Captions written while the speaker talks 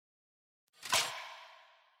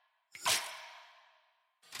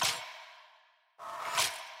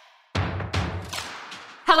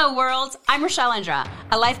Hello, world. I'm Rochelle Indra,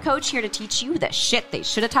 a life coach here to teach you the shit they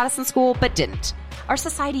should have taught us in school but didn't. Our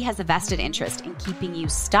society has a vested interest in keeping you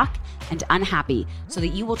stuck and unhappy so that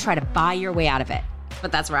you will try to buy your way out of it.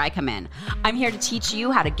 But that's where I come in. I'm here to teach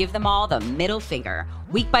you how to give them all the middle finger.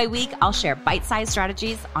 Week by week, I'll share bite-sized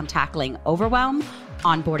strategies on tackling overwhelm,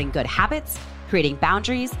 onboarding good habits, creating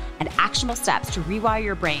boundaries, and actionable steps to rewire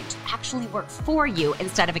your brain to actually work for you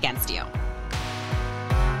instead of against you.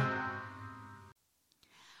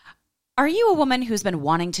 Are you a woman who's been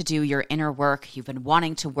wanting to do your inner work? You've been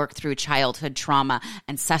wanting to work through childhood trauma,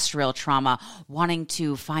 ancestral trauma, wanting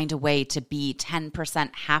to find a way to be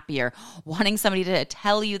 10% happier, wanting somebody to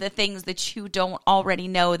tell you the things that you don't already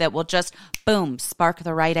know that will just, boom, spark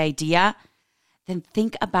the right idea? Then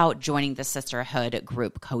think about joining the Sisterhood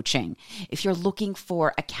group coaching. If you're looking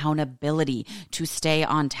for accountability to stay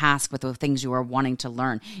on task with the things you are wanting to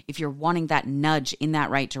learn, if you're wanting that nudge in that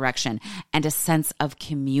right direction and a sense of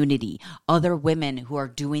community, other women who are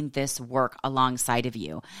doing this work alongside of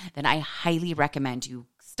you, then I highly recommend you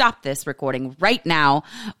stop this recording right now.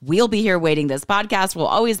 We'll be here waiting. This podcast will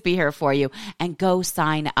always be here for you. And go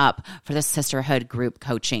sign up for the Sisterhood group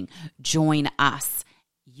coaching. Join us.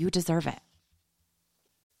 You deserve it.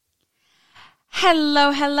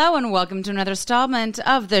 Hello, and welcome to another installment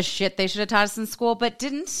of the shit they should have taught us in school but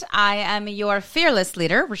didn't. I am your fearless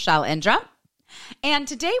leader, Rochelle Indra. And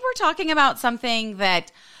today we're talking about something that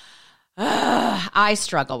I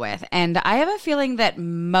struggle with, and I have a feeling that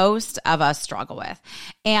most of us struggle with.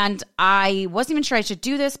 And I wasn't even sure I should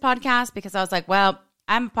do this podcast because I was like, well,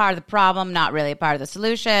 I'm part of the problem, not really a part of the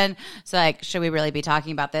solution. So like, should we really be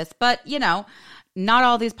talking about this? But, you know, not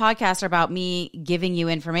all these podcasts are about me giving you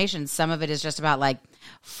information. Some of it is just about like,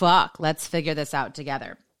 fuck, let's figure this out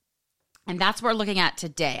together. And that's what we're looking at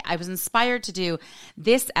today. I was inspired to do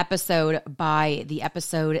this episode by the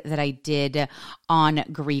episode that I did on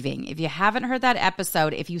grieving. If you haven't heard that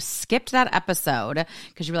episode, if you skipped that episode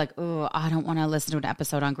because you were like, oh, I don't want to listen to an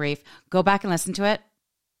episode on grief, go back and listen to it.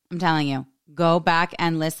 I'm telling you. Go back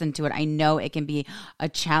and listen to it. I know it can be a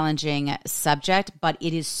challenging subject, but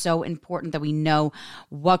it is so important that we know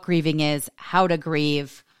what grieving is, how to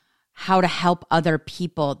grieve, how to help other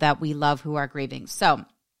people that we love who are grieving. So,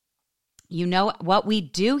 you know what we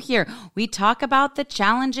do here. We talk about the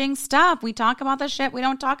challenging stuff. We talk about the shit we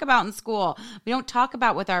don't talk about in school. We don't talk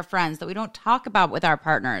about with our friends, that we don't talk about with our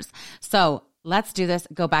partners. So, let's do this.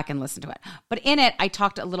 Go back and listen to it. But in it, I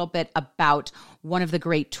talked a little bit about one of the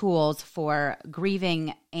great tools for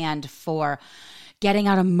grieving and for getting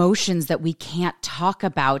out emotions that we can't talk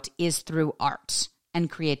about is through art and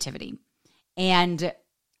creativity. And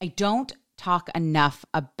I don't talk enough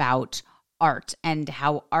about art and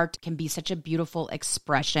how art can be such a beautiful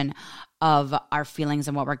expression of our feelings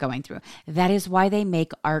and what we're going through. That is why they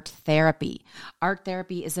make art therapy. Art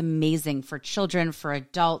therapy is amazing for children, for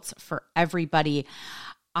adults, for everybody.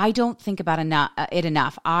 I don't think about it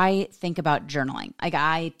enough. I think about journaling. Like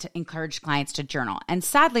I encourage clients to journal. And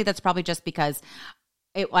sadly, that's probably just because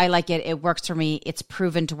I like it. It works for me. It's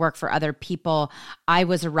proven to work for other people. I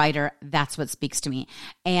was a writer. That's what speaks to me.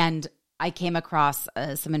 And I came across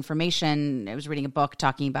some information. I was reading a book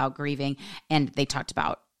talking about grieving, and they talked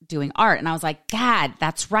about doing art. And I was like, God,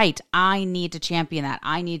 that's right. I need to champion that.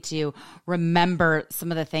 I need to remember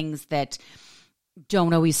some of the things that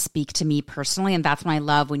don't always speak to me personally. And that's what I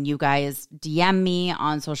love when you guys DM me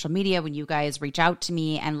on social media, when you guys reach out to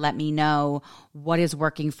me and let me know what is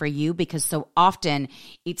working for you, because so often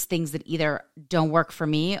it's things that either don't work for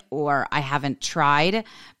me or I haven't tried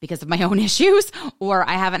because of my own issues, or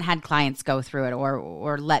I haven't had clients go through it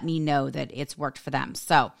or let me know that it's worked for them.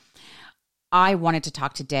 So I wanted to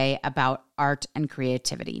talk today about art and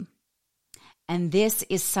creativity. And this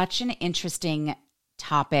is such an interesting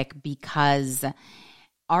topic because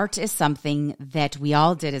art is something that we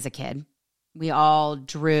all did as a kid. We all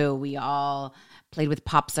drew. We all played with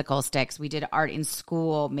popsicle sticks. We did art in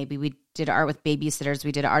school. Maybe we did art with babysitters.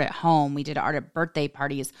 We did art at home. We did art at birthday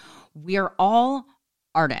parties. We're all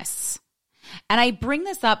artists. And I bring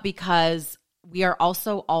this up because we are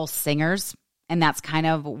also all singers. And that's kind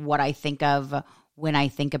of what I think of when I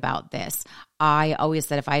think about this. I always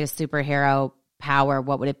said if I had a superhero power,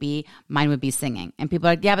 what would it be? Mine would be singing. And people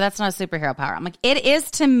are like, yeah, but that's not a superhero power. I'm like, it is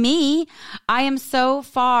to me. I am so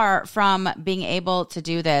far from being able to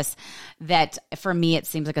do this that for me, it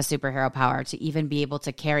seems like a superhero power. To even be able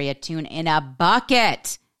to carry a tune in a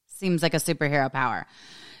bucket seems like a superhero power.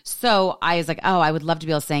 So I was like, oh, I would love to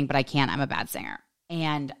be able to sing, but I can't. I'm a bad singer.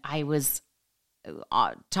 And I was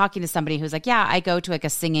talking to somebody who's like, yeah, I go to like a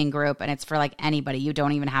singing group and it's for like anybody. You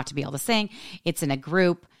don't even have to be able to sing. It's in a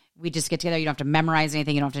group we just get together. You don't have to memorize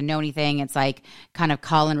anything. You don't have to know anything. It's like kind of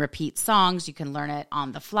call and repeat songs. You can learn it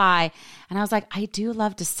on the fly. And I was like, I do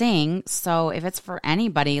love to sing. So if it's for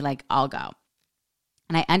anybody, like I'll go.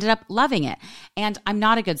 And I ended up loving it. And I'm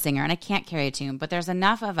not a good singer and I can't carry a tune, but there's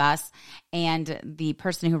enough of us. And the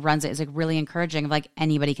person who runs it is like really encouraging of like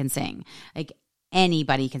anybody can sing. Like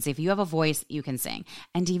anybody can sing. If you have a voice, you can sing.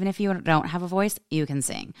 And even if you don't have a voice, you can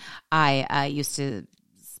sing. I used to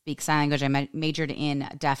speak sign language. I majored in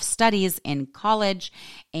deaf studies in college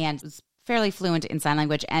and was fairly fluent in sign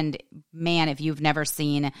language. And man, if you've never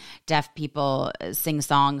seen deaf people sing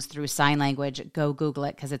songs through sign language, go Google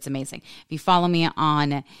it because it's amazing. If you follow me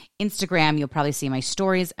on Instagram, you'll probably see my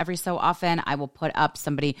stories every so often. I will put up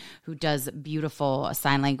somebody who does beautiful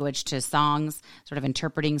sign language to songs, sort of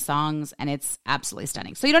interpreting songs, and it's absolutely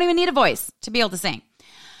stunning. So you don't even need a voice to be able to sing.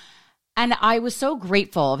 And I was so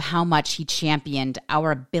grateful of how much he championed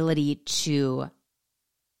our ability to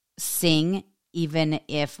sing even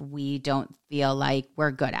if we don't feel like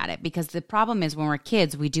we're good at it. Because the problem is when we're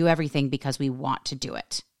kids, we do everything because we want to do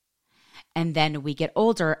it. And then we get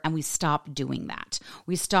older and we stop doing that.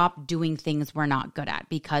 We stop doing things we're not good at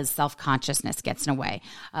because self-consciousness gets in the way.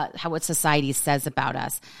 What society says about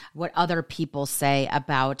us, what other people say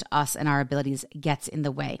about us and our abilities gets in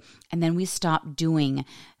the way. And then we stop doing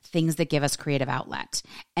things that give us creative outlet.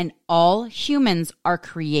 And all humans are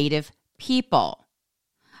creative people.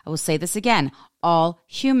 I will say this again. All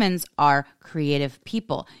humans are creative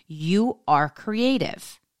people. You are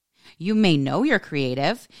creative. You may know you're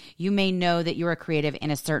creative. You may know that you're creative in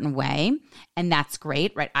a certain way, and that's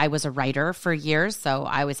great, right? I was a writer for years, so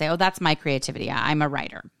I would say, oh, that's my creativity. I'm a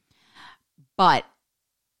writer. But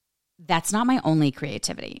that's not my only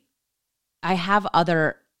creativity. I have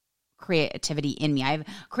other creativity in me. I have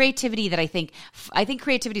creativity that I think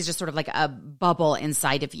creativity is just sort of like a bubble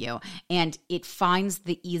inside of you, and it finds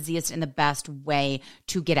the easiest and the best way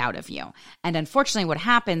to get out of you. And unfortunately, what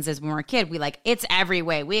happens is when we're a kid, it's every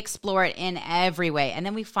way. We explore it in every way. And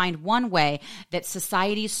then we find one way that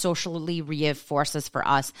society socially reinforces for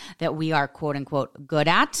us that we are quote unquote good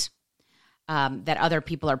at. That other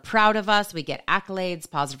people are proud of us. We get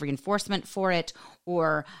accolades, positive reinforcement for it,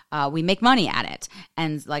 or we make money at it.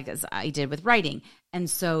 And like as I did with writing. And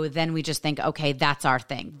so then we just think, okay, that's our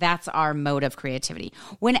thing. That's our mode of creativity.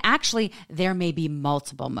 When actually there may be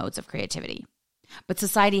multiple modes of creativity. But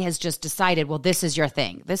society has just decided, well, this is your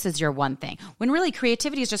thing. This is your one thing. When really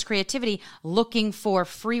creativity is just creativity looking for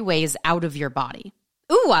free ways out of your body.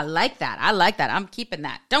 Ooh, I like that. I'm keeping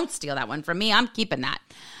that. Don't steal that one from me. I'm keeping that.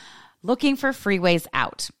 Looking for free ways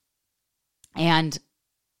out. And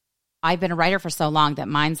I've been a writer for so long that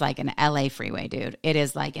mine's like an LA freeway, dude. It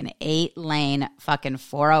is like an 8-lane fucking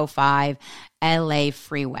 405 LA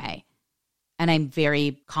freeway. And I'm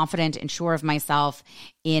very confident and sure of myself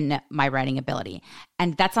in my writing ability.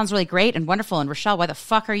 And that sounds really great and wonderful. And Rochelle, why the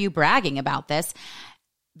fuck are you bragging about this?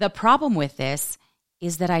 The problem with this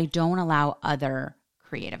is that I don't allow other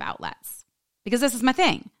creative outlets because this is my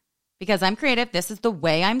thing. Because I'm creative, this is the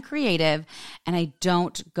way I'm creative, and I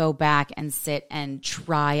don't go back and sit and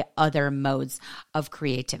try other modes of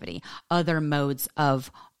creativity, other modes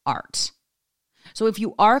of art. So if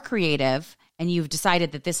you are creative and you've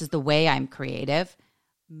decided that this is the way I'm creative,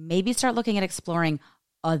 maybe start looking at exploring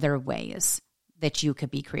other ways that you could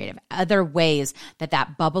be creative, other ways that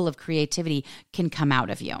that bubble of creativity can come out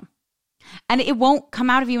of you. And it won't come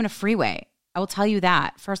out of you in a free way. I will tell you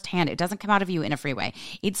that firsthand. It doesn't come out of you in a freeway.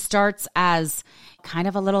 It starts as kind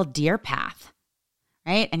of a little deer path,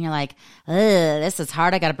 right? And you're like, this is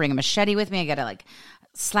hard. I got to bring a machete with me. I got to like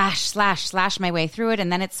slash my way through it.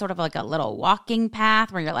 And then it's sort of like a little walking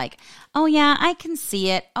path where you're like, oh yeah, I can see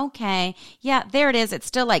it. Okay. Yeah, there it is. It's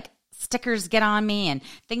still like stickers get on me and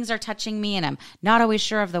things are touching me and I'm not always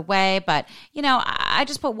sure of the way. But, I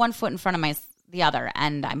just put one foot in front of the other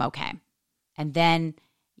and I'm okay. And then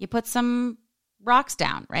you put some rocks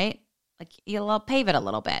down, right? Like you'll pave it a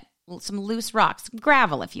little bit, some loose rocks,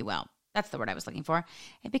 gravel, if you will. That's the word I was looking for.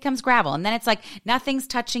 It becomes gravel. And then it's like nothing's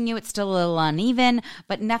touching you. It's still a little uneven,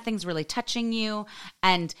 but nothing's really touching you.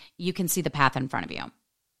 And you can see the path in front of you.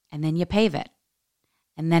 And then you pave it.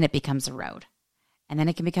 And then it becomes a road. And then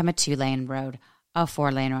it can become a 2-lane road, a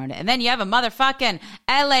 4-lane road. And then you have a motherfucking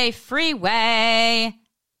LA freeway.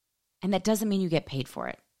 And that doesn't mean you get paid for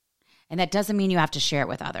it. And that doesn't mean you have to share it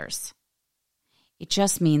with others. It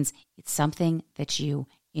just means it's something that you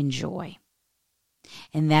enjoy.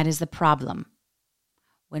 And that is the problem.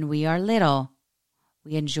 When we are little,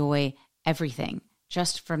 we enjoy everything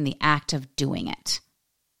just from the act of doing it.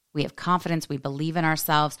 We have confidence. We believe in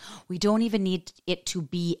ourselves. We don't even need it to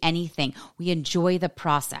be anything. We enjoy the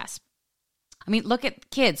process. I mean, look at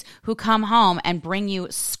kids who come home and bring you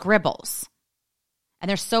scribbles. And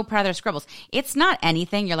they're so proud of their scribbles. It's not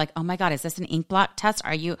anything. You're like, oh my God, is this an ink blot test?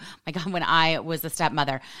 Are you, my God, when I was a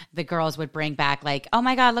stepmother, the girls would bring back like, oh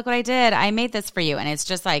my God, look what I did. I made this for you. And it's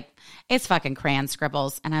just like, it's fucking crayon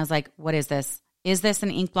scribbles. And I was like, what is this? Is this an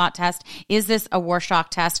ink blot test? Is this a Rorschach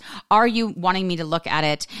test? Are you wanting me to look at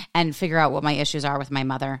it and figure out what my issues are with my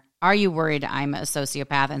mother? Are you worried I'm a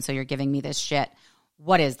sociopath and so you're giving me this shit?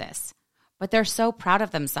 What is this? But they're so proud of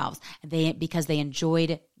themselves because they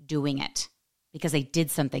enjoyed doing it. Because they did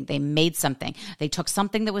something, they made something. They took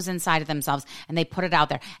something that was inside of themselves and they put it out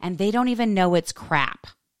there. And they don't even know it's crap.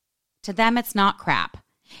 To them, it's not crap.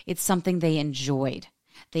 It's something they enjoyed.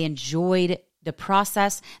 They enjoyed the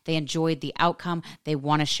process. They enjoyed the outcome. They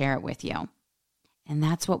want to share it with you. And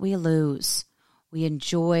that's what we lose. We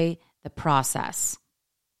enjoy the process.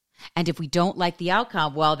 And if we don't like the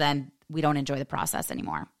outcome, well, then we don't enjoy the process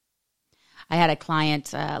anymore. I had a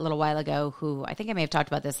client a little while ago who, I think I may have talked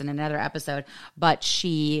about this in another episode, but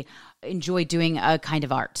she enjoyed doing a kind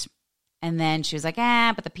of art. And then she was like,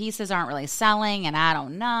 but the pieces aren't really selling and I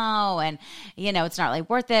don't know. And, it's not really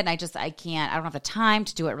worth it. And I don't have the time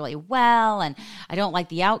to do it really well. And I don't like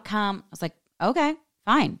the outcome. I was like, okay,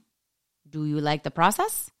 fine. Do you like the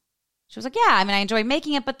process? She was like, yeah, I enjoy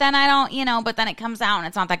making it, but then I don't, but then it comes out and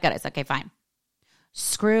it's not that good. It's okay, fine.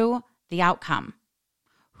 Screw the outcome.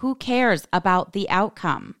 Who cares about the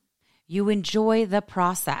outcome? You enjoy the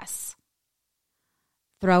process.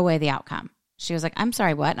 Throw away the outcome. She was like, I'm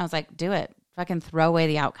sorry, what? And I was like, do it. Fucking throw away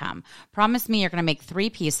the outcome. Promise me you're going to make 3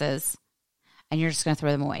 pieces and you're just going to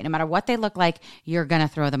throw them away. No matter what they look like, you're going to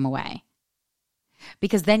throw them away.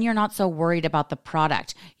 Because then you're not so worried about the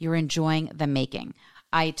product. You're enjoying the making.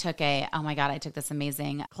 I took this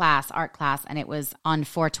amazing art class, and it was on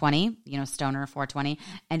 420, Stoner 420.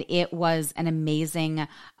 And it was an amazing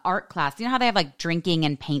art class. You know how they have like drinking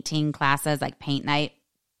and painting classes, like paint night?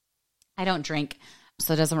 I don't drink,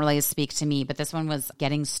 so it doesn't really speak to me. But this one was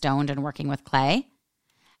getting stoned and working with clay.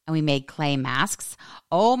 And we made clay masks.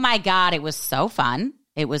 Oh my God, it was so fun.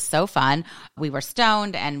 It was so fun. We were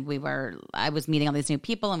stoned and I was meeting all these new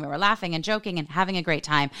people and we were laughing and joking and having a great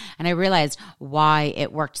time. And I realized why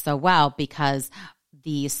it worked so well, because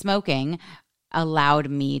the smoking allowed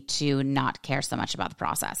me to not care so much about the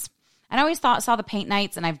process. And I always saw the paint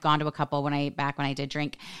nights, and I've gone to a couple when I did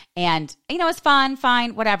drink, and it's fun,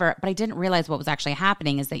 fine, whatever. But I didn't realize what was actually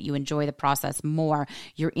happening is that you enjoy the process more.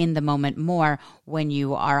 You're in the moment more when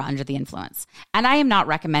you are under the influence. And I am not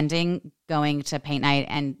recommending going to paint night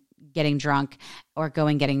and getting drunk or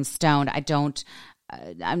getting stoned. I don't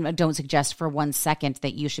suggest for 1 second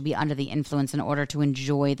that you should be under the influence in order to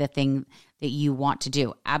enjoy the thing that you want to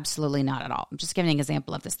do. Absolutely not at all. I'm just giving an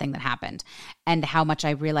example of this thing that happened and how much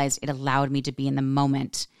I realized it allowed me to be in the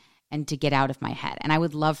moment and to get out of my head. And I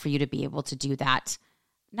would love for you to be able to do that,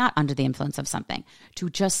 not under the influence of something, to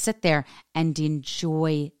just sit there and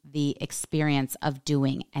enjoy the experience of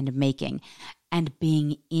doing and making and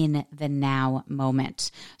being in the now moment.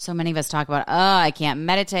 So many of us talk about, I can't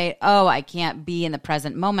meditate. I can't be in the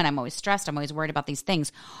present moment. I'm always stressed. I'm always worried about these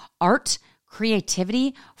things. Art,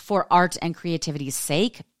 creativity, for art and creativity's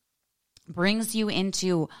sake, brings you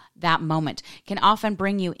into that moment, can often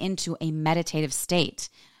bring you into a meditative state,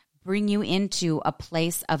 bring you into a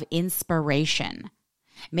place of inspiration.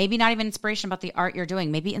 Maybe not even inspiration about the art you're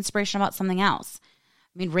doing, maybe inspiration about something else.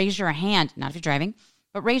 Raise your hand, not if you're driving,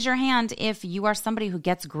 but raise your hand if you are somebody who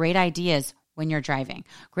gets great ideas when you're driving,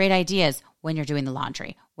 great ideas when you're doing the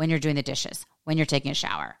laundry, when you're doing the dishes, when you're taking a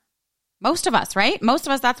shower. Most of us, right? Most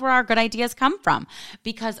of us, that's where our good ideas come from,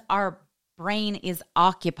 because our brain is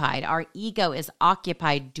occupied. Our ego is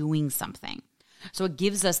occupied doing something. So it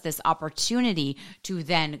gives us this opportunity to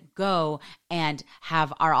then go and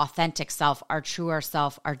have our authentic self, our truer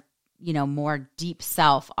self, our more deep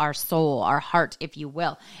self, our soul, our heart, if you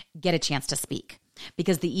will, get a chance to speak.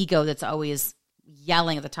 Because the ego that's always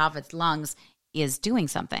yelling at the top of its lungs is doing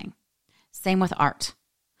something. Same with art.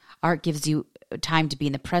 Art gives you time to be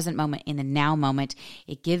in the present moment, in the now moment.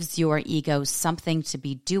 It gives your ego something to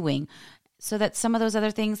be doing so that some of those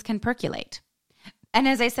other things can percolate. And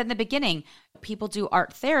as I said in the beginning, people do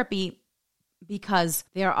art therapy because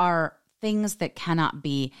there are things that cannot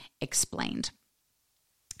be explained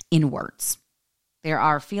in words. There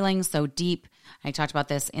are feelings so deep. I talked about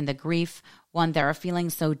this in the grief one. There are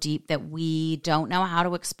feelings so deep that we don't know how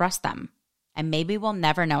to express them. And maybe we'll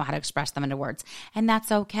never know how to express them into words. And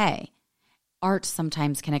that's okay. Art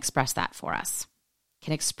sometimes can express that for us,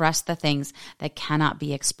 can express the things that cannot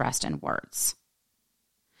be expressed in words.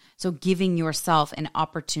 So giving yourself an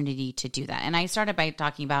opportunity to do that. And I started by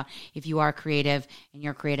talking about if you are creative and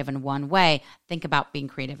you're creative in one way, think about being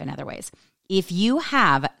creative in other ways. If you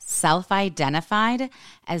have self-identified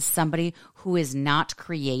as somebody who is not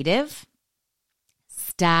creative,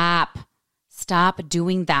 stop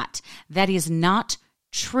doing that. That is not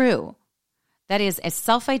true. That is a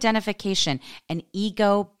self-identification, an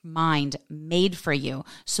ego mind made for you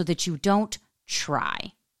so that you don't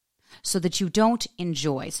try, so that you don't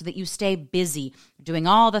enjoy, so that you stay busy doing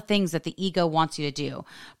all the things that the ego wants you to do,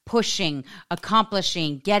 pushing,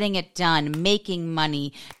 accomplishing, getting it done, making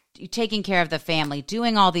money, taking care of the family,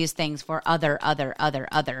 doing all these things for other,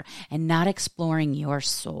 and not exploring your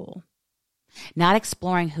soul, not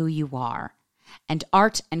exploring who you are. And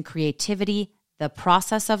art and creativity, the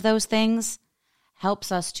process of those things,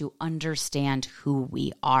 helps us to understand who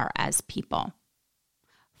we are as people.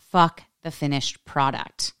 Fuck the finished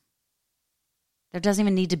product. There doesn't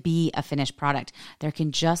even need to be a finished product. There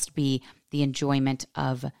can just be the enjoyment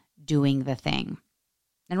of doing the thing.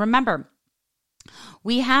 And remember,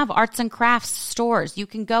 we have arts and crafts stores. You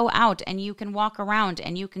can go out and you can walk around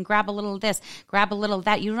and you can grab a little of this, grab a little of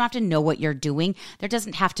that. You don't have to know what you're doing. There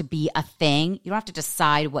doesn't have to be a thing. You don't have to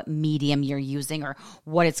decide what medium you're using or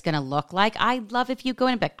what it's going to look like. I love if you go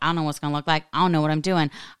in and be like, I don't know what's going to look like. I don't know what I'm doing.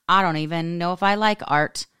 I don't even know if I like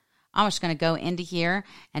art. I'm just going to go into here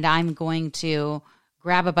and I'm going to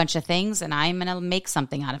grab a bunch of things and I'm going to make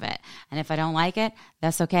something out of it. And if I don't like it,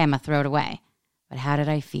 that's okay. I'm going to throw it away. But how did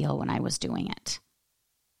I feel when I was doing it?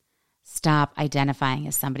 Stop identifying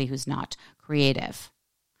as somebody who's not creative.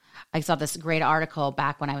 I saw this great article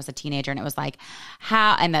back when I was a teenager, and it was like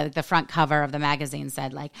how, and the front cover of the magazine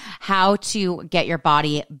said like how to get your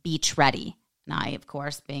body beach ready. And I, of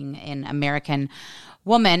course, being an American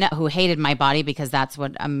woman who hated my body because that's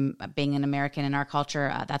what being an American in our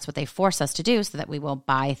culture, that's what they force us to do so that we will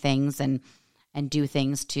buy things and do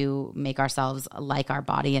things to make ourselves like our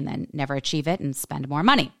body and then never achieve it and spend more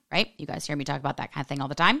money, right? You guys hear me talk about that kind of thing all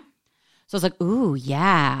the time. So I was like, ooh,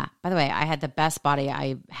 yeah. By the way, I had the best body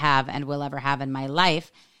I have and will ever have in my life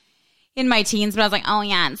in my teens, but I was like, oh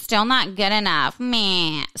yeah, it's still not good enough.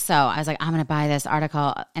 Meh. So I was like, I'm going to buy this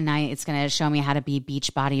article and it's going to show me how to be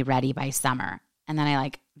beach body ready by summer. And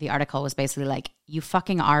then the article was basically like, you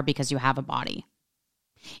fucking are because you have a body.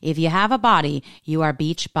 If you have a body, you are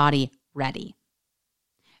beach body ready.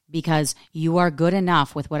 Because you are good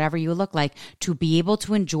enough with whatever you look like to be able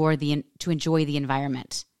to enjoy the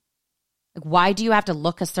environment. Like, why do you have to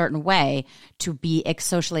look a certain way to be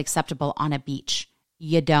socially acceptable on a beach?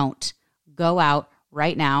 You don't. Go out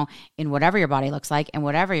right now in whatever your body looks like and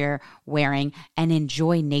whatever you're wearing and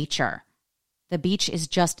enjoy nature. The beach is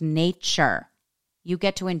just nature. You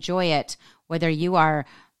get to enjoy it whether you are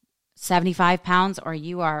 75 pounds or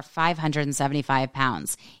you are 575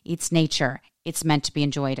 pounds. It's nature. It's meant to be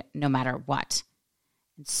enjoyed no matter what.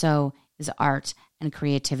 And so is art and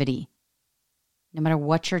creativity. No matter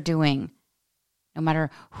what you're doing, no matter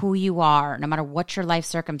who you are, no matter what your life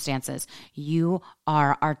circumstances, you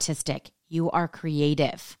are artistic. You are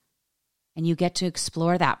creative. And you get to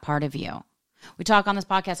explore that part of you. We talk on this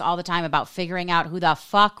podcast all the time about figuring out who the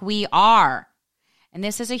fuck we are. And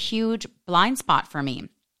this is a huge blind spot for me.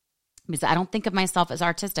 Because I don't think of myself as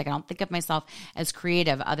artistic. I don't think of myself as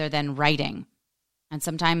creative other than writing. And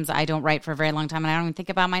sometimes I don't write for a very long time and I don't even think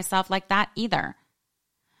about myself like that either.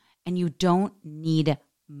 And you don't need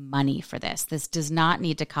money for this. This does not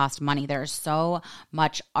need to cost money. There's so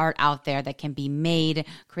much art out there that can be made,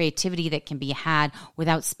 creativity that can be had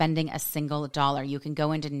without spending a single dollar. You can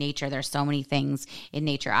go into nature. There's so many things in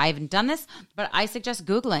nature. I haven't done this, but I suggest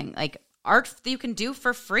Googling like art that you can do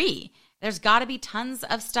for free. There's got to be tons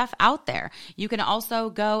of stuff out there. You can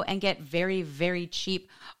also go and get very, very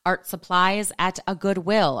cheap art supplies at a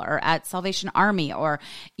Goodwill or at Salvation Army or,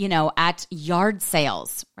 at yard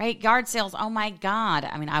sales, right? Yard sales, oh my God.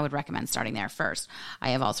 I mean, I would recommend starting there first. I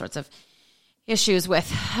have all sorts of issues with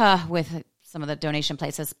some of the donation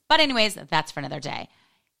places. But anyways, that's for another day.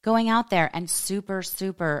 Going out there and super,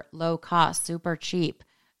 super low cost, super cheap,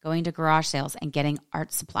 going to garage sales and getting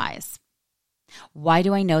art supplies. Why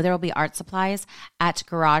do I know there will be art supplies at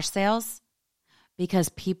garage sales? Because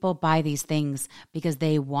people buy these things because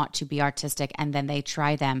they want to be artistic and then they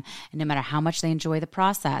try them. And no matter how much they enjoy the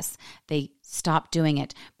process, they stop doing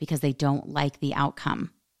it because they don't like the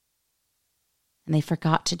outcome. And they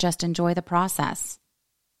forgot to just enjoy the process.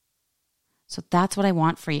 So that's what I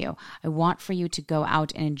want for you. I want for you to go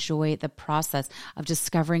out and enjoy the process of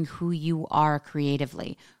discovering who you are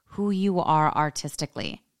creatively, who you are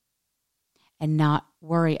artistically. and not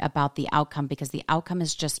worry about the outcome, because the outcome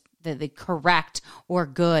is just the correct or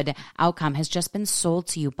good outcome has just been sold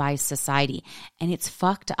to you by society, and it's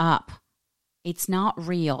fucked up. It's not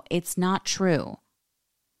real. It's not true.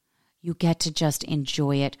 You get to just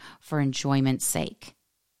enjoy it for enjoyment's sake.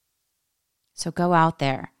 So go out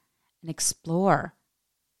there and explore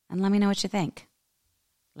and let me know what you think.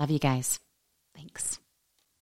 Love you guys. Thanks.